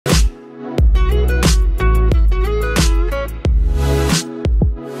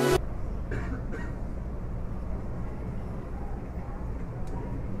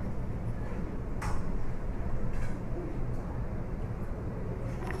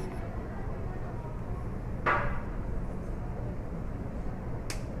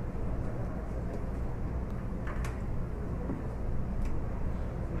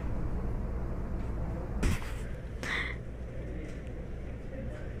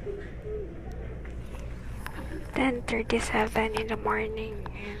10:37 in the morning.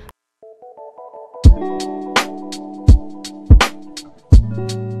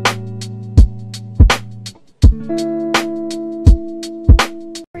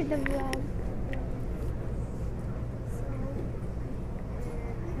 For the vlog.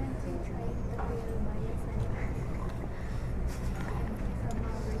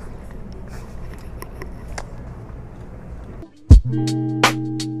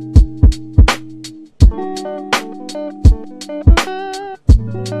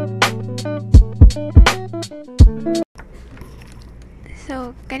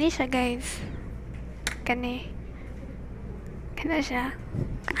 So, kani siya guys. Kana siya.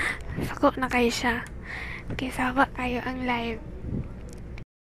 Sako na kayo siya. Kisaba kayo ang live.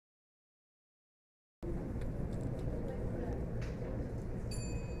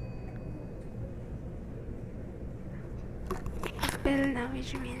 Spell na,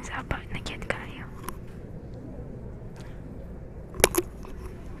 which means haba na kid kayo.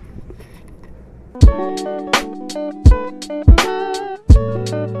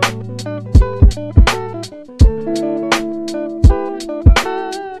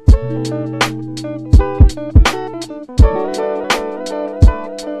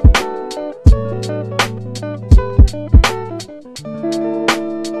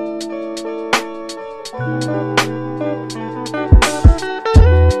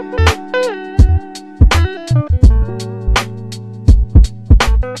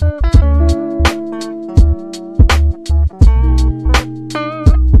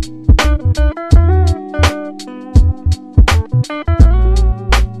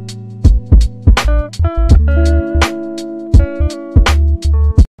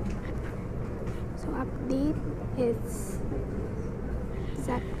 It's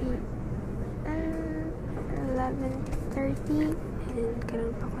exactly 11:30 and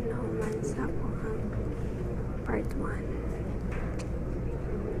karon pa ko nahuman sa akong part 1.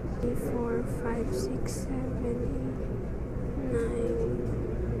 3, 4, 5, 6, 7, 8,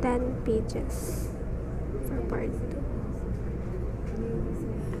 9, 10 pages for part 2.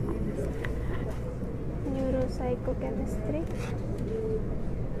 Neuropsychochemistry.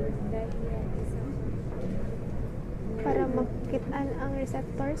 Para magkitaan ang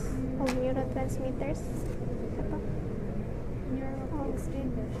receptors o neurotransmitters. Ito.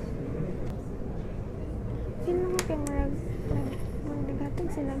 Neurotransmitters. Feel mo kay magdagatag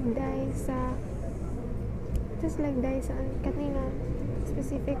silang dye sa just like dye sa kanina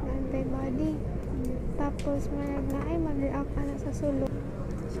specific na antibody. Tapos marag na ay mag-react na sa sulod.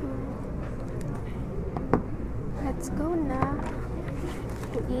 So, let's go na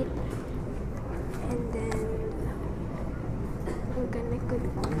to eat and then we're gonna go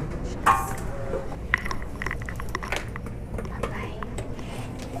to shops. Bye-bye.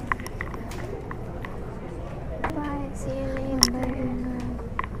 Bye. See you later.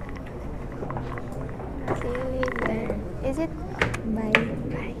 See you later. Is it? Bye.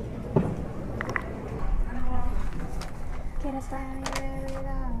 Bye. Kira tayo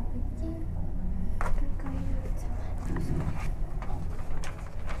lang.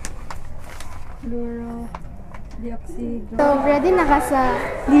 Luro. Dioxide. So, ready na ka sa...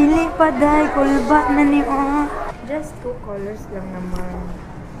 Dili pa dahil. Kulba na ni Just 2 colors lang naman.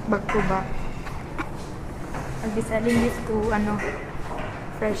 Back to back. I'll be selling this to,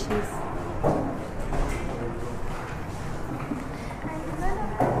 freshies.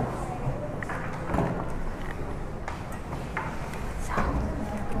 So,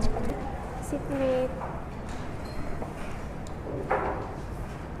 seatmate.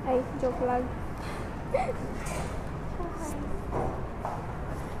 Ay, joke lang.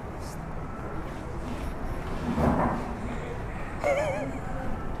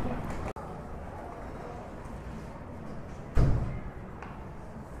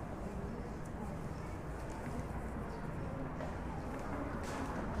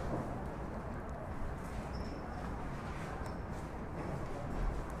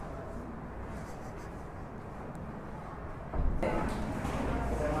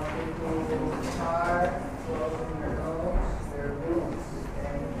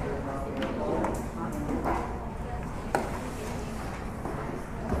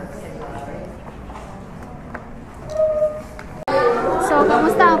 So,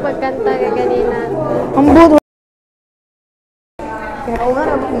 kamusta ang pagkanta ka ganina? Ang buro. Pero nga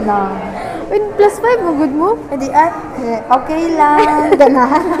naman lang. Wait, +5 mo, good mo? Hindi okay lang.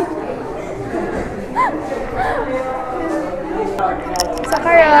 Ganahan. So,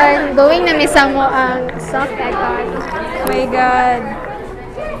 karon, going na misa mo ang soft icon. Oh my God.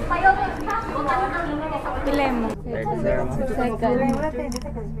 Pila mo. Second.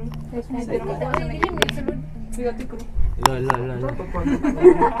 Lo.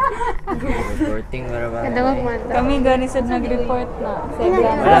 Reporting para ba? Kadawag man to. Kami ganisod nag-report na.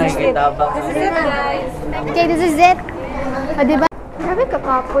 Wala kitabang. Guys. Okay, this is it. O, diba? Grabe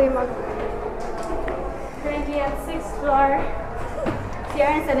kakapoy mag... Currently at 6th floor.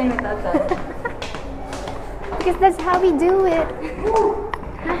 CR sa rin with Tata. Because that's how we do it.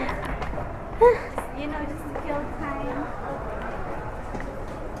 You know, just to kill time.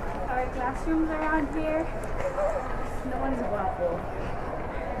 Our classrooms around here. No one's guapo.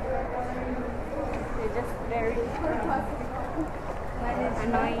 They're just very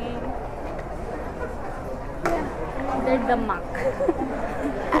annoying. They're the muck.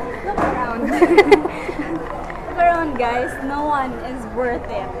 Look around. Look around, guys. No one is worth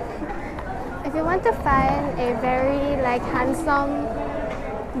it. If you want to find a very like handsome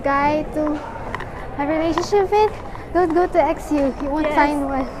guy to have a relationship with, don't go to XU. You won't Yes. find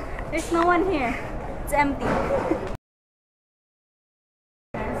one. There's no one here. It's empty.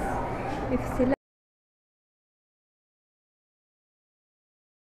 If sila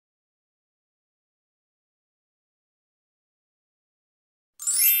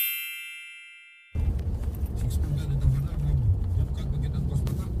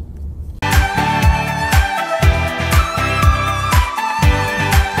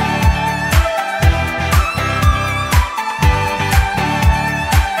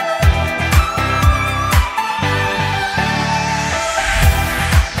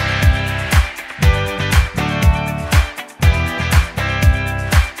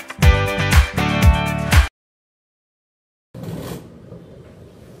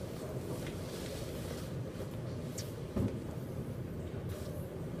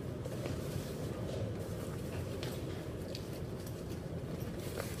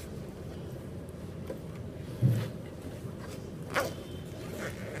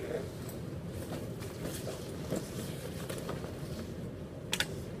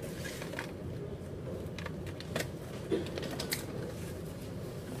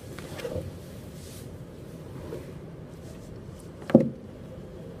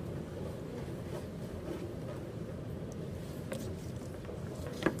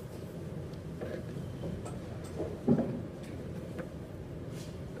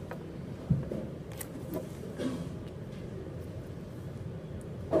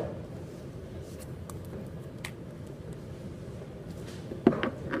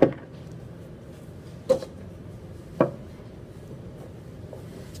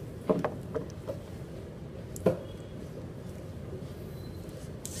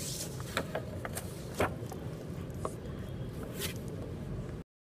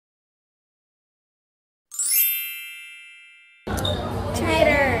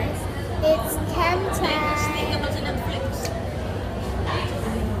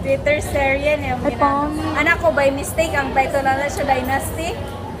Twitter serye niya. Anak ko, by mistake, ang title na siya Dynasty.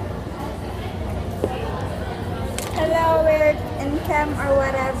 Hello, we're in cam or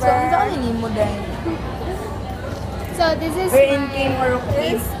whatever. So, ano ni mo dahil? So this is We're in cam or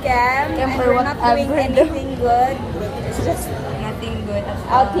is cam, and or we're not doing whatever. anything good. It's just nothing good at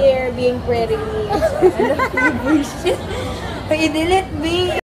all. Out here being pretty. Bullshit. I-delete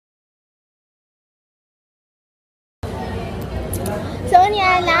me. So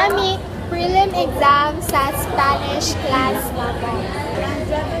niya, nami prelim exam sa Spanish class naman.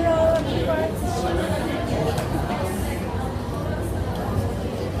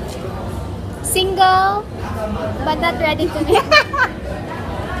 Single, but not ready to meet.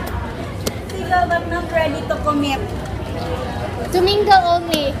 Single but not ready to commit. To mingle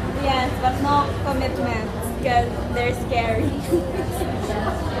only. Yes, but no commitments because they're scary.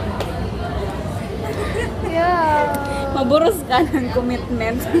 Yeah. Maburos ka ng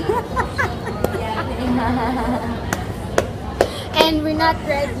commitment. And we're not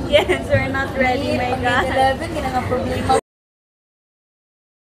ready. Yes, we're not ready, my God. 11, kina nga problema.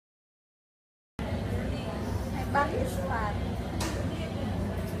 My back is fat.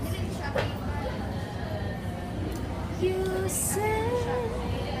 You said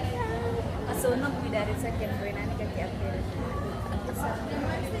Masunog mi dari second boy na ni kaki-apir.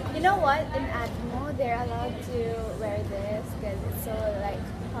 You know what? In Atmo, they're allowed to wear this because it's so like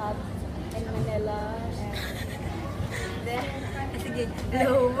hot in Manila. And then, Sige,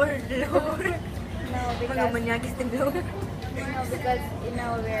 lower. no, Mga because manyagis ng lower. because you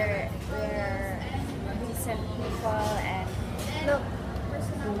know we're decent people and look.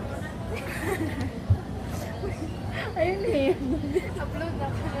 Ayun eh. Upload na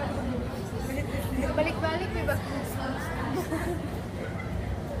ko. Balik-balik may back.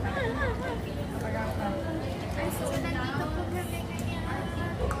 So, nandito po kami ngayon.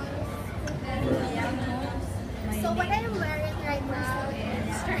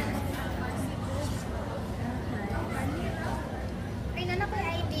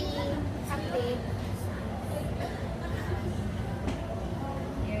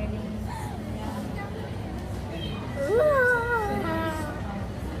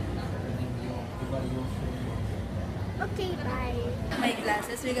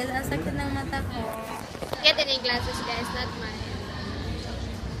 because ang sakit ng mata ko. Get any glasses, guys, not mine.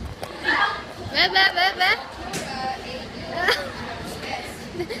 Ba?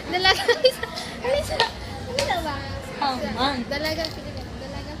 Dalaga, Alisa ba? Oh, man. Dalaga, pilihan.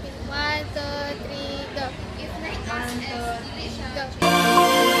 1, 2, 3, go. 1, 2, 3, go.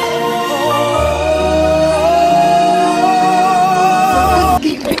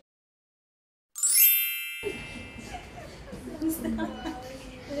 This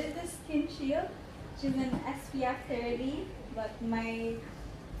is the skin shield. She's an SPF 30, but my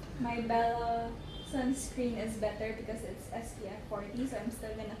Bella sunscreen is better because it's SPF 40. So I'm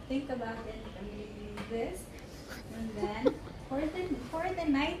still gonna think about it. I'm gonna use this. And then for the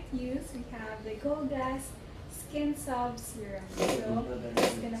night use, we have the Gold Glass Skin Sub Serum. So I'm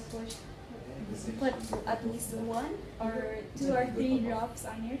just gonna put at least 1 or 2 or 3 drops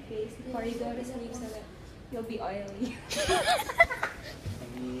on your face before you go to sleep, so that you'll be oily.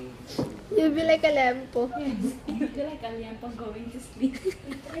 You'll be like a lampo. Yes, you feel like a lamp of going to sleep.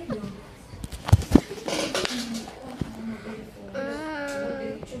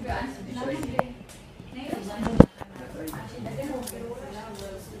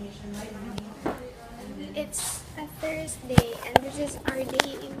 It's a Thursday and this is our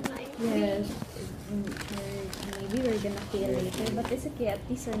day in life. Yes, maybe we're gonna fail later, but it's okay. At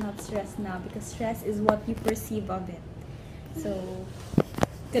least we're not stressed now because stress is what you perceive of it. So,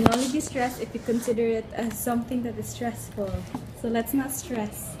 you can only be stressed if you consider it as something that is stressful. So let's not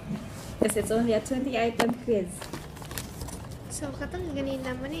stress because it's only a 20-item quiz. So, katong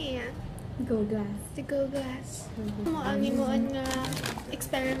ganina mo niya. Go Glass. The Go Glass. Mo ang imoon nga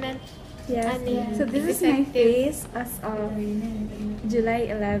experiment. Yes. Ani, So this is my face as of July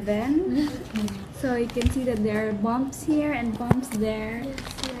 11. So you can see that there are bumps here and bumps there.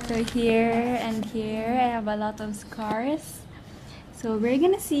 So here and here I have a lot of scars. So we're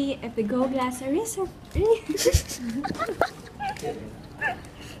gonna see if the Go Glass the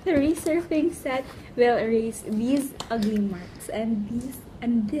resurfing set will erase these ugly marks and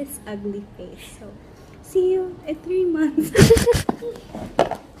this ugly face. So see you in 3 months.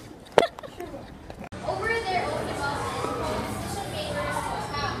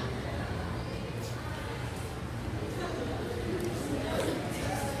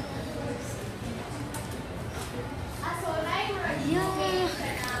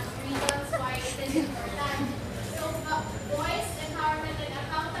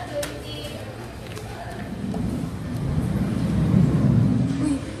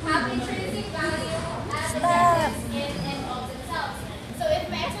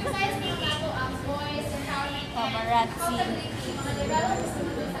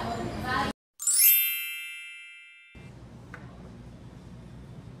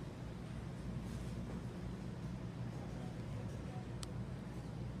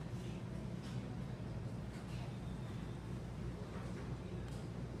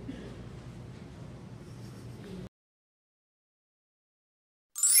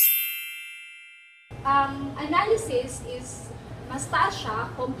 Analysis is mas taas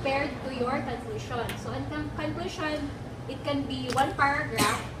siya compared to your conclusion. So, ang conclusion, it can be 1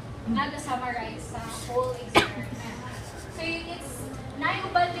 paragraph na summarize sa whole experiment. So, it's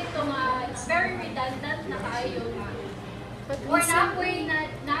naiubal dito nga, it's very redundant na kayo nga. Or naapoy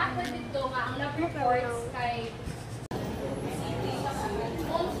dito nga, ang lab reports kay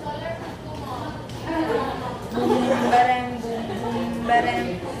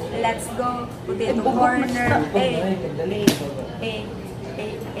Barang, let's go to the corner.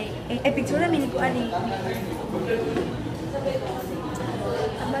 Picture na mini ko ani.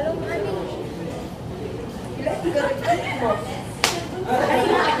 Balong ani.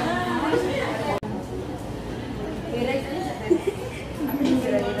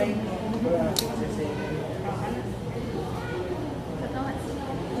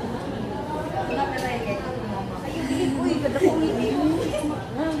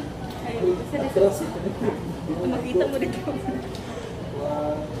 Makita mo dito.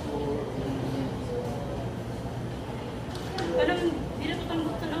 Parang dito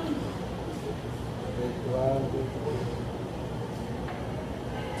tutambok ka lang.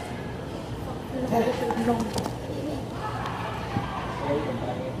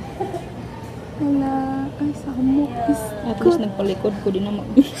 Wala. Ay, sa mo. At least nagpalikod ko din naman.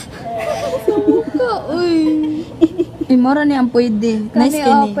 Sa mukha, uy. Ay, mara niya ang pwede. Nice Kani,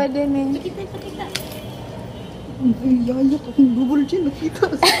 skin eh. pwede ni. Ay, yayak akong bubble dyan. Nakita.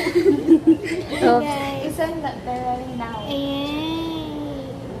 Guys, isang literally now.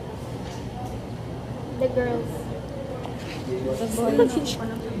 Ayan. The girls.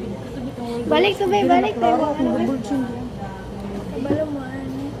 Balik to, babe. Balik to. Kabalo mo.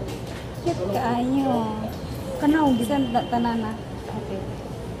 Kaayo. Kanaw, gisan tanana. Okay.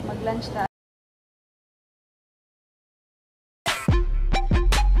 Mag-lunch ta.